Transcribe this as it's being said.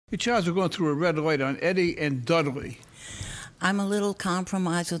You're charged with going through a red light on Eddie and Dudley. I'm a little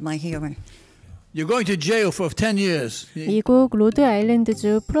compromised with my hearing. You're going to jail for 10 years. 미국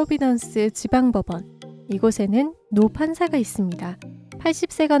로드아일랜드주 프로비던스 지방법원. 이곳에는 노 판사가 있습니다.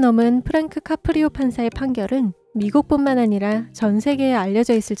 80세가 넘은 프랭크 카프리오 판사의 판결은 미국뿐만 아니라 전 세계에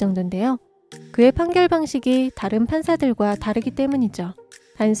알려져 있을 정도인데요. 그의 판결 방식이 다른 판사들과 다르기 때문이죠.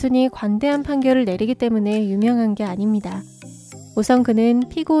 단순히 관대한 판결을 내리기 때문에 유명한 게 아닙니다. 우선 그는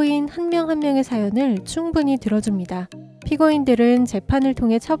피고인 한 명 한 명의 사연을 충분히 들어줍니다. 피고인들은 재판을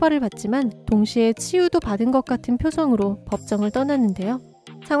통해 처벌을 받지만 동시에 치유도 받은 것 같은 표정으로 법정을 떠났는데요.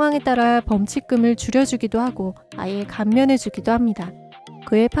 상황에 따라 범칙금을 줄여주기도 하고 아예 감면해주기도 합니다.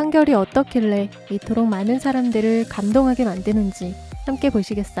 그의 판결이 어떻길래 이토록 많은 사람들을 감동하게 만드는지 함께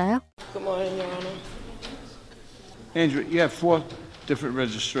보시겠어요? Good morning, Your Honor. Andrew, you have 4 different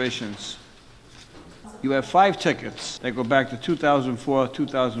registrations. You have 5 tickets that go back to 2004,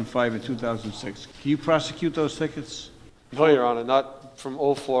 2005, and 2006. Can you prosecute those tickets? No, Your Honor, not from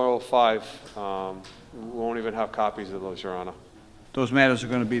 04, 05. We won't even have copies of those, Your Honor. Those matters are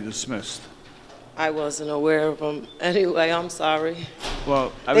going to be dismissed. I wasn't aware of them. Anyway, I'm sorry.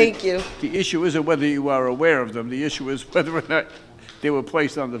 Well, Thank you. The issue isn't whether you are aware of them. The issue is whether or not they were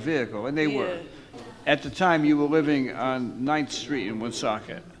placed on the vehicle, and they were. At the time, you were living on 9th Street in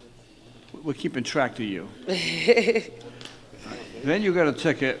Woonsocket. We're keeping track of you. Then you got a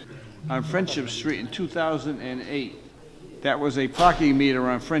ticket on Friendship Street in 2008. That was a parking meter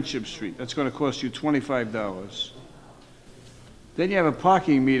on Friendship Street. That's going to cost you $25. Then you have a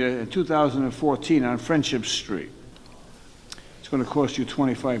parking meter in 2014 on Friendship Street. It's going to cost you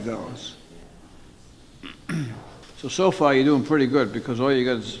 $25. So far you're doing pretty good because all you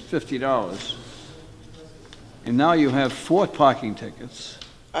got is $50. And now you have 4 parking tickets.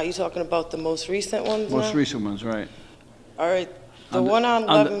 Are you talking about the most recent ones? Most now? recent ones, right. All right. The one on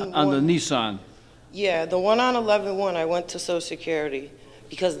 11-1. On the Nissan. Yeah, the one on 11-1, I went to Social Security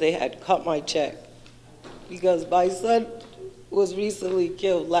because they had cut my check. Because my son was recently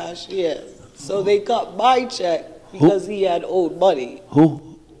killed last year. So they cut my check because he had owed money.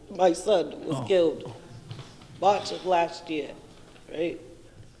 Who? My son was killed March of last year, right?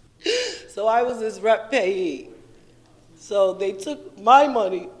 So I was his rep payee. So they took my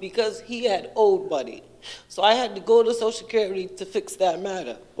money because he had owed money. So I had to go to Social Security to fix that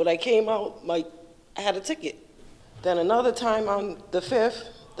matter. When I came out, I had a ticket. Then another time on the 5th,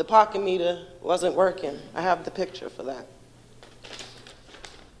 the parking meter wasn't working. I have the picture for that.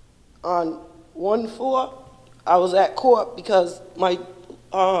 On 1/4, I was at court because my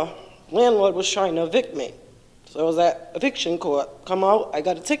landlord was trying to evict me. So I was at eviction court. Come out, I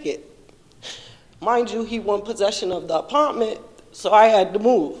got a ticket. Mind you, he won possession of the apartment, so I had to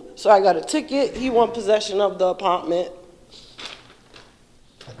move. So I got a ticket, he won possession of the apartment.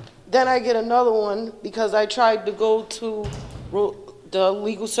 Then I get another one because I tried to go to the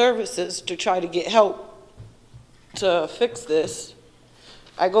legal services to try to get help to fix this.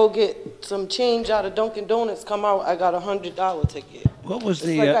 I go get some change out of Dunkin' Donuts, come out, I got a $100 ticket. What was It's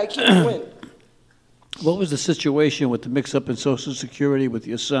the? like I can't win. What was the situation with the mix-up in Social Security with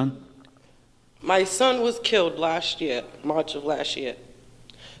your son? My son was killed last year, March of last year.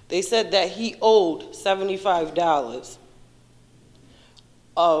 They said that he owed $75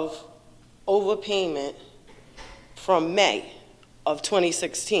 of overpayment from May of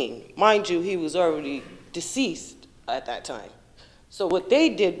 2016. Mind you, he was already deceased at that time. So what they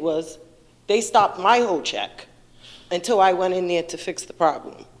did was they stopped my whole check until I went in there to fix the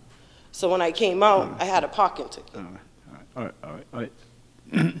problem. So when I came out, I had a parking ticket. All right.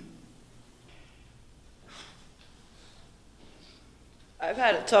 I've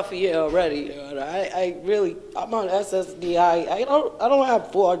had a tough year already. I'm on SSDI. I don't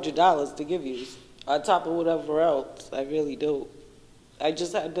have $400 to give you on top of whatever else. I really do. I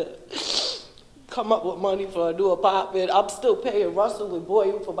just had to come up with money for a new apartment. I'm still paying Russell and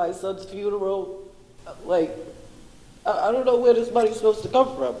Boyle for my son's funeral. Like, I don't know where this money's supposed to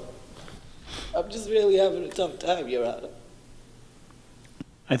come from. I'm just really having a tough time, Your Honor.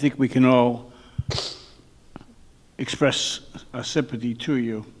 I think we can all express our sympathy to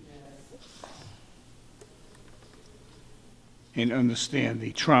you and understand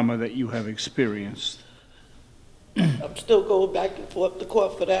the trauma that you have experienced. I'm still going back and forth to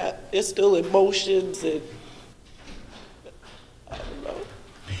court for that. There's still emotions and I don't know.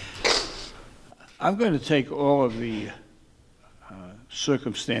 I'm going to take all of the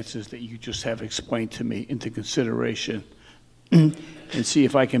circumstances that you just have explained to me into consideration and see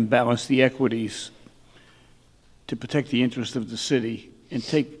if I can balance the equities to protect the interest of the city and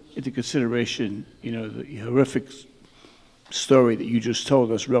take into consideration, the horrific story that you just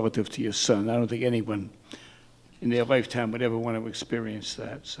told us relative to your son. I don't think anyone in their lifetime would ever want to experience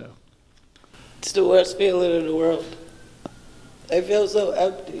that, so. It's the worst feeling in the world. I feel so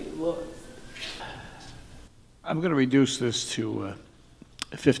empty and lost. I'm going to reduce this to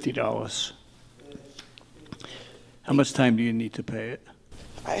 $50. How much time do you need to pay it?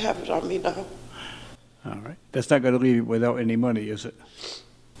 I have it on me now. All right. That's not going to leave you without any money, is it?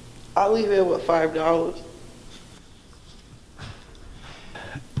 I'll leave here with $5.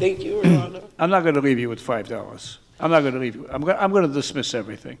 Thank you, Your Honor. I'm not going to leave you with $5. I'm not going to leave you. I'm going to dismiss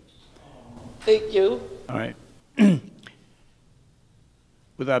everything. Thank you. All right.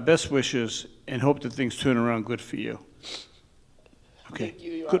 With our best wishes and hope that things turn around good for you. Okay. Thank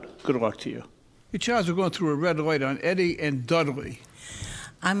you, Your Good luck to you. You're charged with going through a red light on Eddie and Dudley.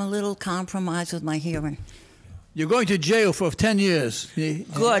 I'm a little compromised with my hearing. You're going to jail for 10 years. Good.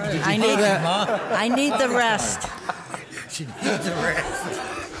 I need the rest. She needs a rest.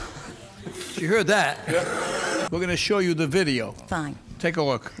 You heard that? Yeah. We're going to show you the video. Fine. Take a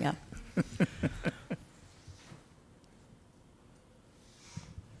look. Yeah.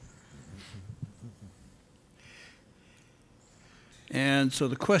 And so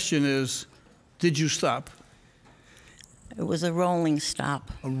the question is, did you stop? It was a rolling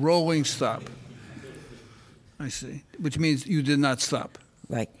stop. A rolling stop. I see. Which means you did not stop.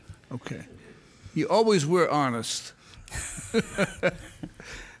 Right. Okay. You always were honest.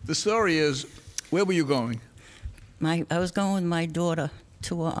 The story is, where were you going? I was going with my daughter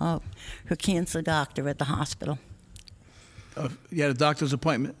to her cancer doctor at the hospital. You had a doctor's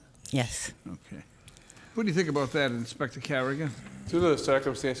appointment? Yes. Okay. What do you think about that, Inspector Carrigan? Due to the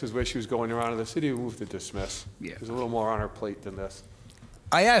circumstances where she was going around, the city moved to dismiss. Yeah. There's a little more on her plate than this.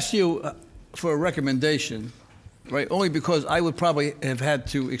 I asked you for a recommendation, right, only because I would probably have had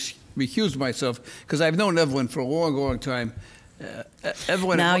to recuse myself, because I've known Evelyn for a long, long time.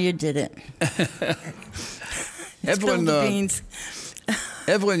 Evelyn. Now you did it. Evelyn. Spill the beans.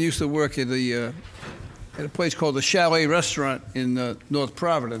 Evelyn used to work at a place called the Chalet Restaurant in North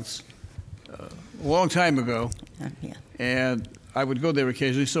Providence a long time ago, Yeah. and I would go there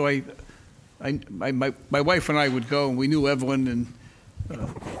occasionally. So my wife and I would go, and we knew Evelyn and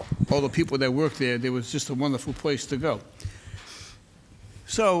all the people that worked there. There was just a wonderful place to go.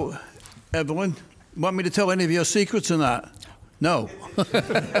 So, Evelyn, want me to tell any of your secrets or not? No.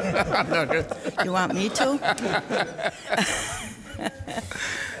 You want me to?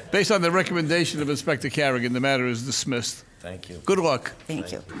 Based on the recommendation of Inspector Carrigan, the matter is dismissed. Thank you. Good luck.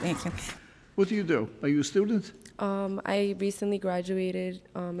 Thank you. Thank you. What do you do? Are you a student? I recently graduated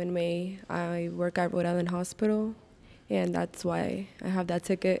in May. I work at Rhode Island Hospital, and that's why I have that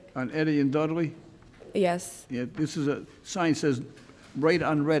ticket. On Eddie and Dudley? Yes. Yeah, this is a sign says right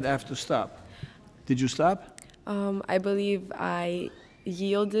on red after stop. Did you stop? I believe I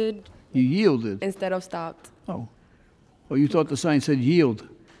yielded You yielded. instead of stopped. Oh. Oh, you thought the sign said yield.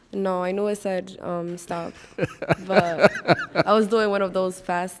 No, I knew it said stop, but I was doing one of those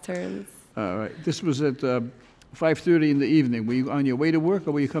fast turns. All right. This was at 5:30 in the evening. Were you on your way to work,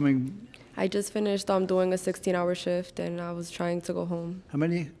 or were you coming? I just finished doing a 16-hour shift, and I was trying to go home. How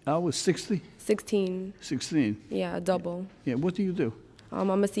many hours? 60? 16. 16. Yeah, a double. Yeah. What do you do? I'm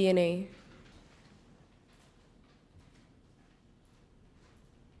a CNA.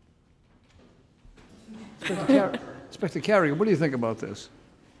 Inspector Carrigan, what do you think about this?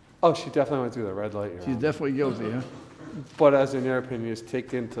 Oh, she definitely went through the red light. Your She's Honor. definitely guilty, huh? But as in your opinion, is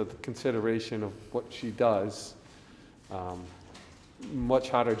take into consideration of what she does, much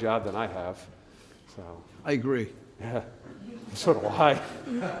harder job than I have. So, I agree. yeah, so do I.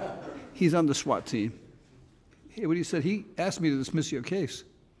 He's on the SWAT team. Hey, what he said, he asked me to dismiss your case.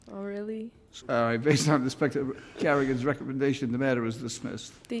 Oh, really? All right, based on Inspector Carrigan's recommendation, the matter is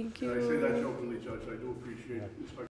dismissed. Thank you. I say that jokingly, Judge. I do appreciate it.